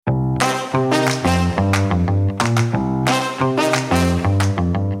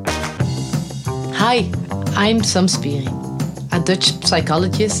I'm Sam Spiering, a Dutch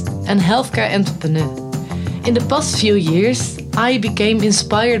psychologist and healthcare entrepreneur. In the past few years, I became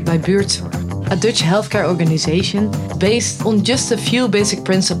inspired by Buurtzorg, a Dutch healthcare organization based on just a few basic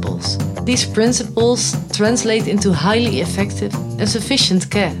principles. These principles translate into highly effective and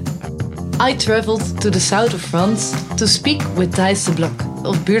sufficient care. I traveled to the south of France to speak with Thijs de Blok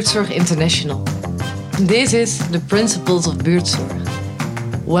of Buurtzorg International. This is the Principles of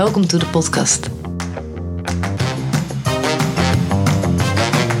Buurtzorg. Welcome to the podcast.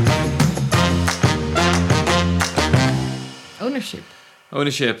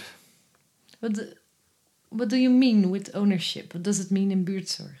 Ownership. What do you mean with ownership? What does it mean in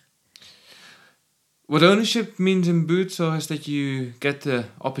Buurtzorg? What ownership means in Buurtzorg is that you get the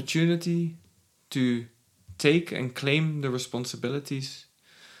opportunity to take and claim the responsibilities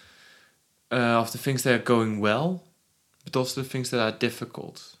of the things that are going well, but also the things that are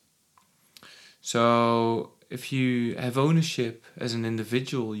difficult. So if you have ownership as an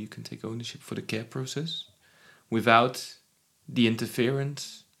individual, you can take ownership for the care process without the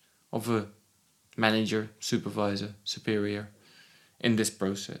interference of a manager, supervisor, superior in this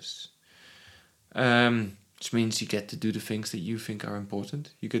process. Which means you get to do the things that you think are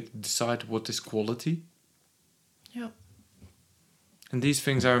important. You get to decide what is quality. Yeah. And these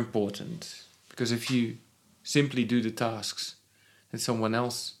things are important because if you simply do the tasks that someone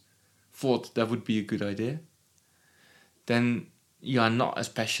else thought that would be a good idea, then you are not as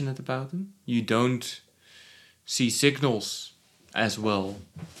passionate about them. You don't see signals as well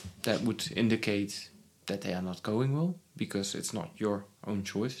that would indicate that they are not going well because it's not your own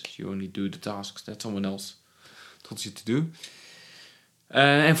choice. You only do the tasks that someone else told you to do.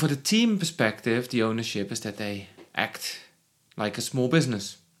 And for the team perspective, the ownership is that they act like a small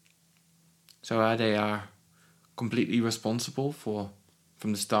business. So they are completely responsible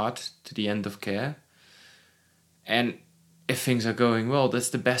from the start to the end of care. And if things are going well, that's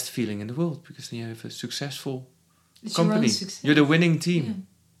the best feeling in the world because then you have a successful company. You're the winning team.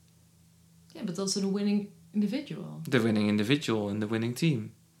 Yeah, but also the winning individual. The winning individual and the winning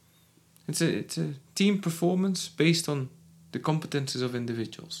team. It's a team performance based on the competences of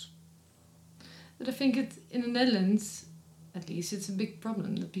individuals. But I think in the Netherlands, at least, it's a big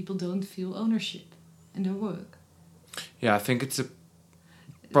problem that people don't feel ownership in their work. Yeah, I think it's a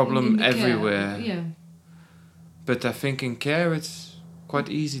problem in everywhere. Care, yeah. But I think in care it's quite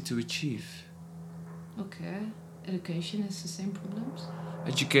easy to achieve. Okay. Education has the same problems?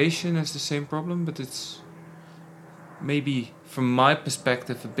 Education has the same problem, but it's maybe, from my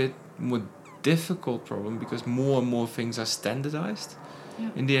perspective, a bit more difficult problem because more and more things are standardized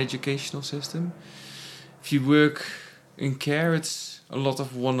in the educational system. If you work in care, it's a lot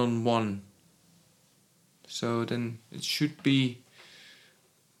of one-on-one. So then it should be,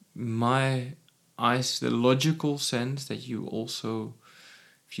 in my eyes, the logical sense that you also,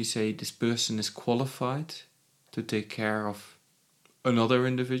 if you say this person is qualified to take care of another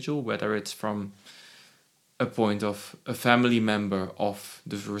individual, whether it's from a point of a family member of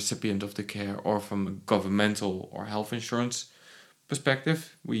the recipient of the care or from a governmental or health insurance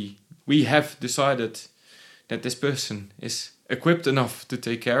perspective, we have decided that this person is equipped enough to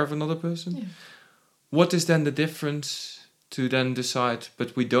take care of another person. Yeah. What is then the difference to then decide,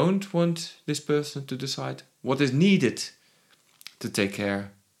 but we don't want this person to decide what is needed to take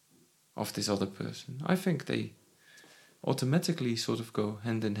care of this other person? I think they automatically sort of go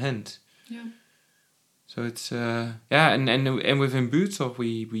hand in hand. Yeah. So it's and within Buurtzorg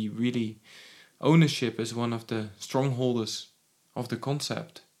we really, ownership is one of the strongholders of the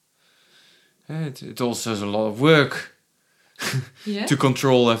concept. It also has a lot of work to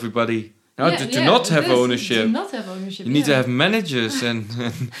control everybody. To not have ownership. To not have ownership. You need to have managers and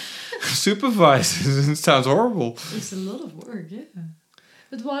supervisors. It sounds horrible. It's a lot of work, yeah.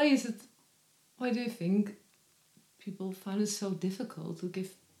 But why do you think people find it so difficult to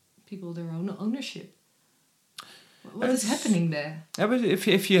give people their own ownership? What is happening there? Yeah, but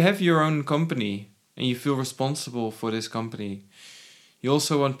if you have your own company and you feel responsible for this company, you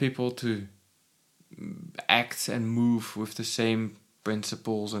also want people to act and move with the same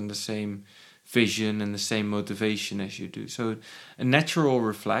principles and the same vision and the same motivation as you do. So a natural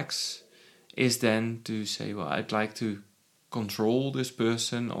reflex is then to say, well, I'd like to control this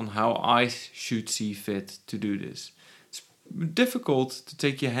person on how I should see fit to do this. It's difficult to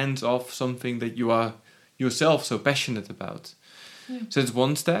take your hands off something that you are yourself so passionate about. Yeah. So it's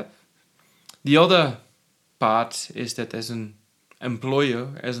one step. The other part is that as an employer,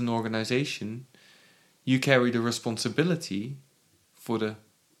 as an organization, you carry the responsibility for the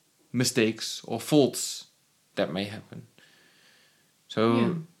mistakes or faults that may happen.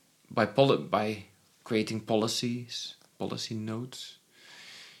 So by creating policy notes,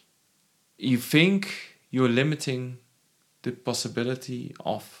 you think you're limiting the possibility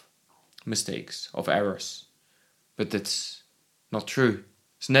of mistakes, of errors. But that's not true.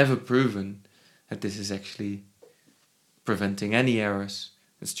 It's never proven that this is actually preventing any errors.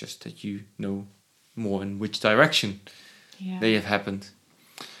 It's just that you know more in which direction they have happened.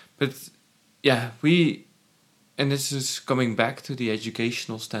 But yeah, and this is coming back to the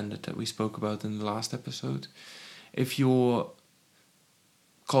educational standard that we spoke about in the last episode. If your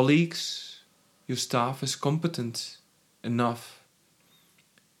colleagues, your staff is competent enough,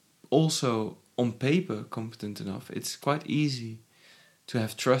 also on paper competent enough, it's quite easy to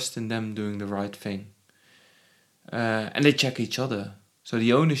have trust in them doing the right thing. And they check each other. So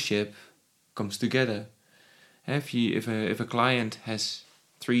the ownership comes together. If a client has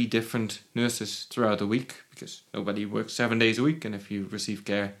 3 different nurses throughout the week, because nobody works 7 days a week, and if you receive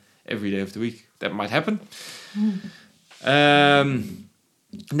care every day of the week, that might happen.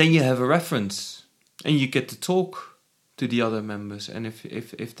 Then you have a reference, and you get to talk to the other members. And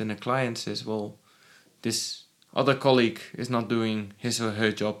if then a client says, well, this other colleague is not doing his or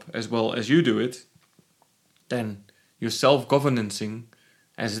her job as well as you do it, then you're self-governancing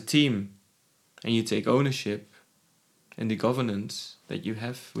as a team, and you take ownership in the governance that you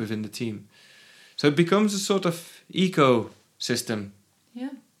have within the team. So it becomes a sort of ecosystem.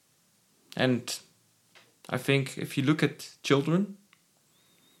 Yeah. And I think if you look at children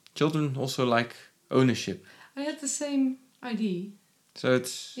also like ownership. I had the same idea. So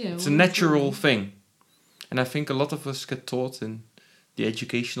it's a natural thing. And I think a lot of us get taught in the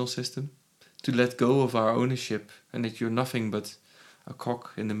educational system to let go of our ownership, and that you're nothing but a cog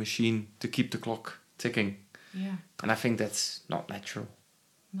in the machine to keep the clock ticking. Yeah. And I think that's not natural.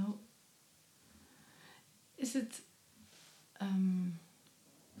 No. Is it...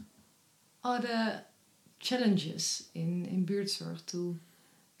 are there challenges in Buurtzorg to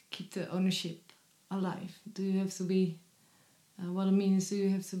keep the ownership alive? Do you have to be... what I mean is, do you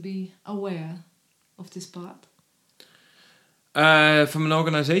have to be aware of this part? From an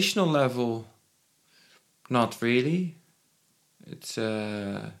organizational level, not really. It's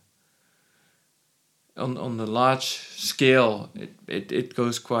on the large scale, it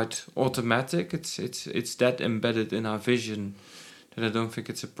goes quite automatic. It's that embedded in our vision that I don't think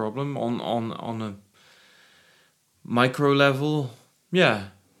it's a problem. On a micro level,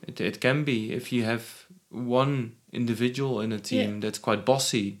 yeah, it can be. If you have one individual in a team that's quite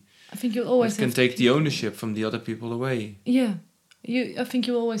bossy, I think you always can take the ownership from the other people away. Yeah, I think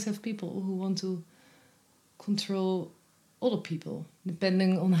you always have people who want to control other people,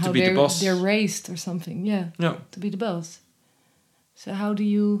 depending on how they're raised or something. Yeah, to be the boss. So how do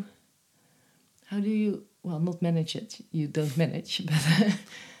you? Well, not manage it. You don't manage, but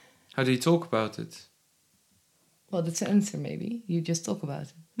how do you talk about it? Well, that's the answer. Maybe you just talk about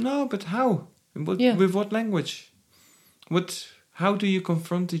it. No, but how? With what language? How do you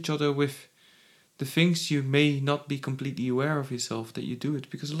confront each other with the things you may not be completely aware of yourself that you do it?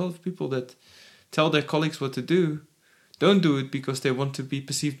 Because a lot of people that tell their colleagues what to do don't do it because they want to be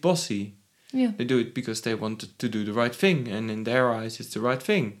perceived bossy. Yeah. They do it because they want to do the right thing, and in their eyes it's the right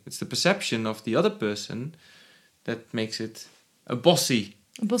thing. It's the perception of the other person that makes it a bossy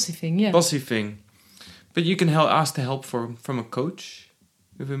thing, yeah. Bossy thing. But you can ask the help from a coach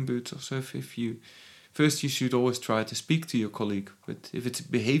within Buurtzorg. So if you... First, you should always try to speak to your colleague. But if it's a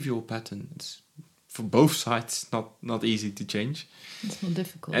behavioral pattern, it's for both sides not easy to change. It's not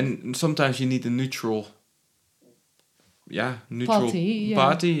difficult. And sometimes you need a neutral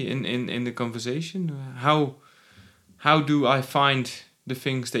party in the conversation. How do I find the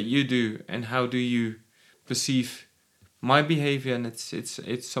things that you do, and how do you perceive my behavior? And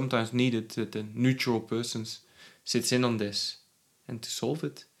it's sometimes needed that the neutral person sits in on this and to solve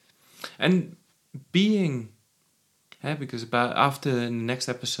it. And because after in the next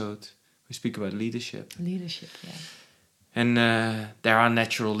episode we speak about leadership. Leadership, yeah. And there are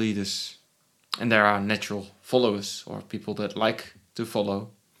natural leaders, and there are natural followers, or people that like to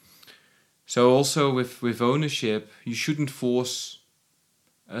follow. So also with ownership, you shouldn't force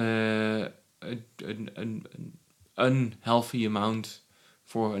an unhealthy amount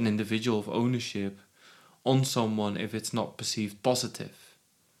for an individual of ownership on someone if it's not perceived positive.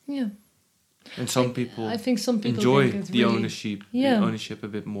 Yeah. And some people enjoy the ownership a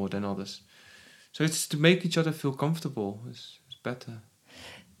bit more than others. So it's to make each other feel comfortable is better.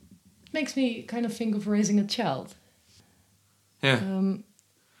 It makes me kind of think of raising a child. Yeah.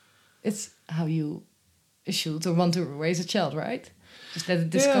 It's how you should or want to raise a child, right? Just let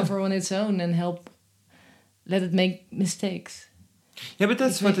it discover on its own and let it make mistakes. Yeah, but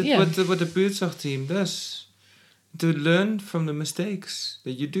that's what the Buurtzorg team does. To learn from the mistakes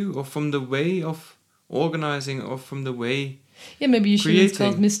that you do, or from the way of organizing, or from the way. Yeah, maybe you shouldn't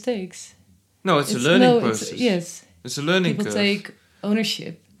call it mistakes. No, it's a learning process. It's a learning curve. People take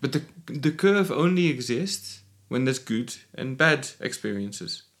ownership. But the curve only exists when there's good and bad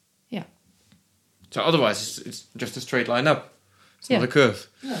experiences. Yeah. So otherwise, it's just a straight line up. It's not a curve.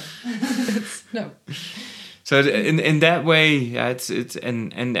 No. No. So in that way, it's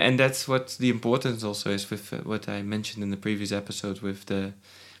and that's what the importance also is with what I mentioned in the previous episode with the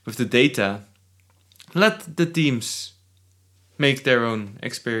data. Let the teams make their own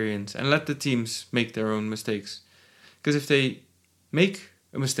experience and let the teams make their own mistakes. Because if they make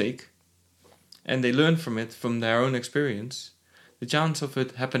a mistake and they learn from it, from their own experience, the chance of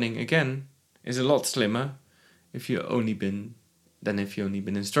it happening again is a lot slimmer if you've only been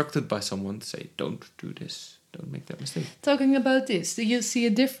instructed by someone to say, don't do this, don't make that mistake. Talking about this, do you see a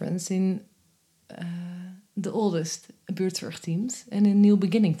difference in the oldest Buurtzorg teams and in new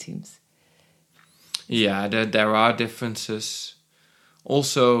beginning teams? Yeah, there are differences.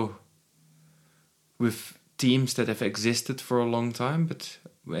 Also, with teams that have existed for a long time, but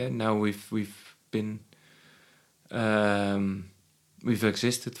now we've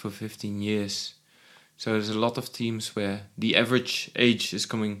existed for 15 years. So there's a lot of teams where the average age is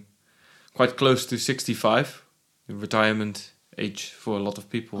coming quite close to 65, the retirement age for a lot of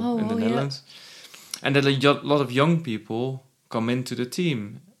people in the Netherlands. And then a lot of young people come into the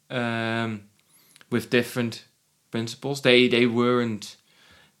team with different principles. They weren't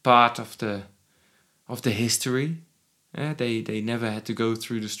part of the history. They never had to go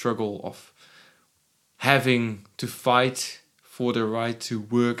through the struggle of having to fight for the right to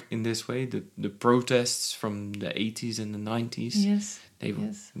work in this way. The protests from the 80s and the 90s. Yes.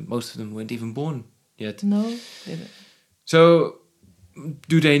 Most of them weren't even born yet. No, they didn't. So,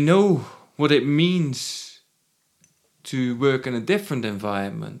 do they know what it means to work in a different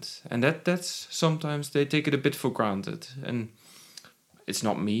environment? And that's sometimes they take it a bit for granted. And it's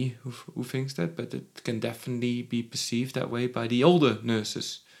not me who thinks that, but it can definitely be perceived that way by the older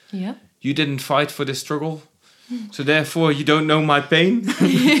nurses. Yeah. You didn't fight for this struggle, so therefore you don't know my pain,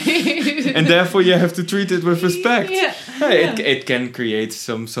 and therefore you have to treat it with respect. Yeah. It can create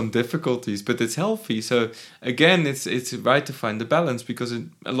some difficulties, but it's healthy. So again, it's right to find the balance, because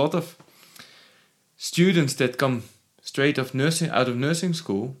a lot of students that come straight out of nursing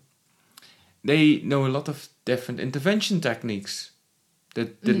school, they know a lot of different intervention techniques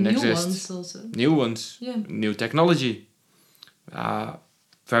that didn't exist. New ones also. New ones. Yeah. New technology.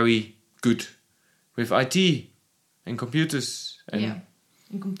 Very good with IT and computers. And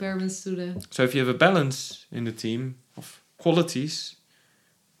in comparison to the... So if you have a balance in the team of qualities,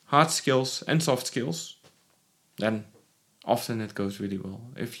 hard skills and soft skills, then often it goes really well.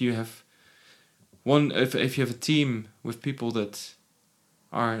 If you have if you have a team with people that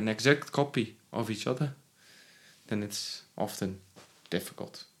are an exact copy of each other, then it's often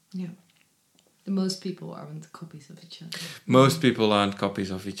difficult. Yeah. Most people aren't copies of each other. Most people aren't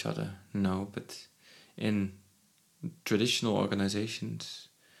copies of each other, no. But in traditional organizations,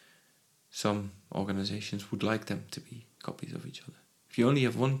 some organizations would like them to be copies of each other. If you only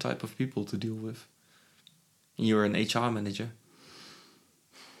have one type of people to deal with, and you're an HR manager,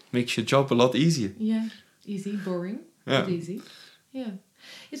 makes your job a lot easier. Yeah, easy, boring, but easy. Yeah.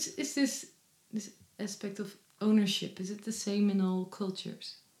 Is this aspect of ownership, is it the same in all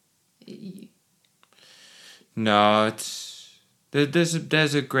cultures? No,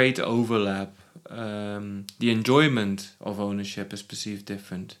 there's a great overlap. The enjoyment of ownership is perceived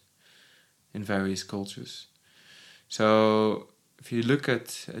different in various cultures. So if you look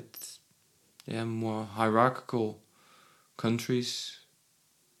at more hierarchical countries,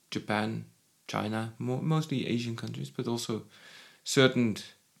 Japan, China, mostly Asian countries, but also certain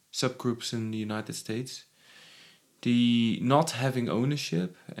subgroups in the United States, the not having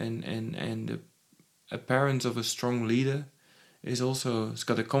ownership and the appearance of a strong leader it's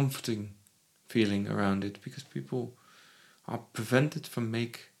got a comforting feeling around it, because people are prevented from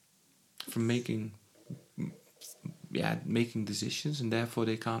making decisions, and therefore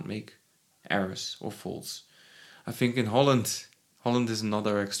they can't make errors or faults. I think in Holland is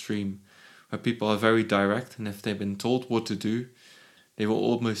another extreme, where people are very direct, and if they've been told what to do, they will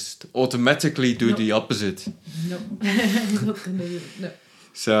almost automatically do the opposite. No, I'm not gonna do it. No.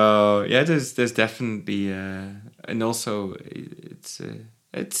 So yeah, there's definitely and also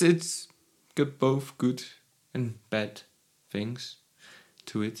it's got both good and bad things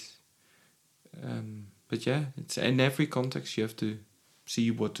to it. But yeah, it's in every context you have to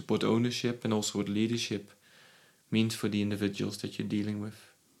see what ownership and also what leadership means for the individuals that you're dealing with.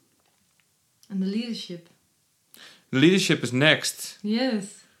 And the leadership. The leadership is next.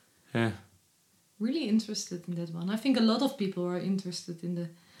 Yes. Yeah. Really interested in that one. I think a lot of people are interested in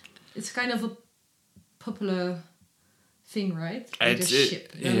it's kind of a popular thing, right?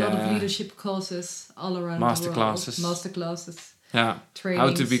 Leadership. There are a lot of leadership courses all around the world. Masterclasses. Yeah. Trainings.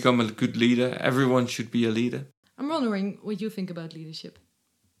 How to become a good leader. Everyone should be a leader. I'm wondering what you think about leadership.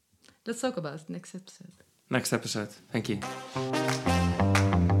 Let's talk about it next episode. Next episode. Thank you.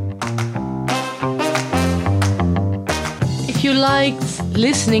 If you liked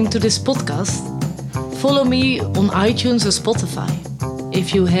listening to this podcast, follow me on iTunes or Spotify.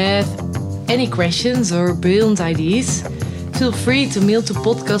 If you have any questions or brilliant ideas, feel free to mail to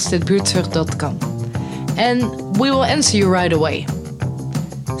podcast@buurtzorg.com. And we will answer you right away.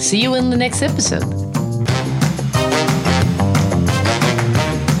 See you in the next episode.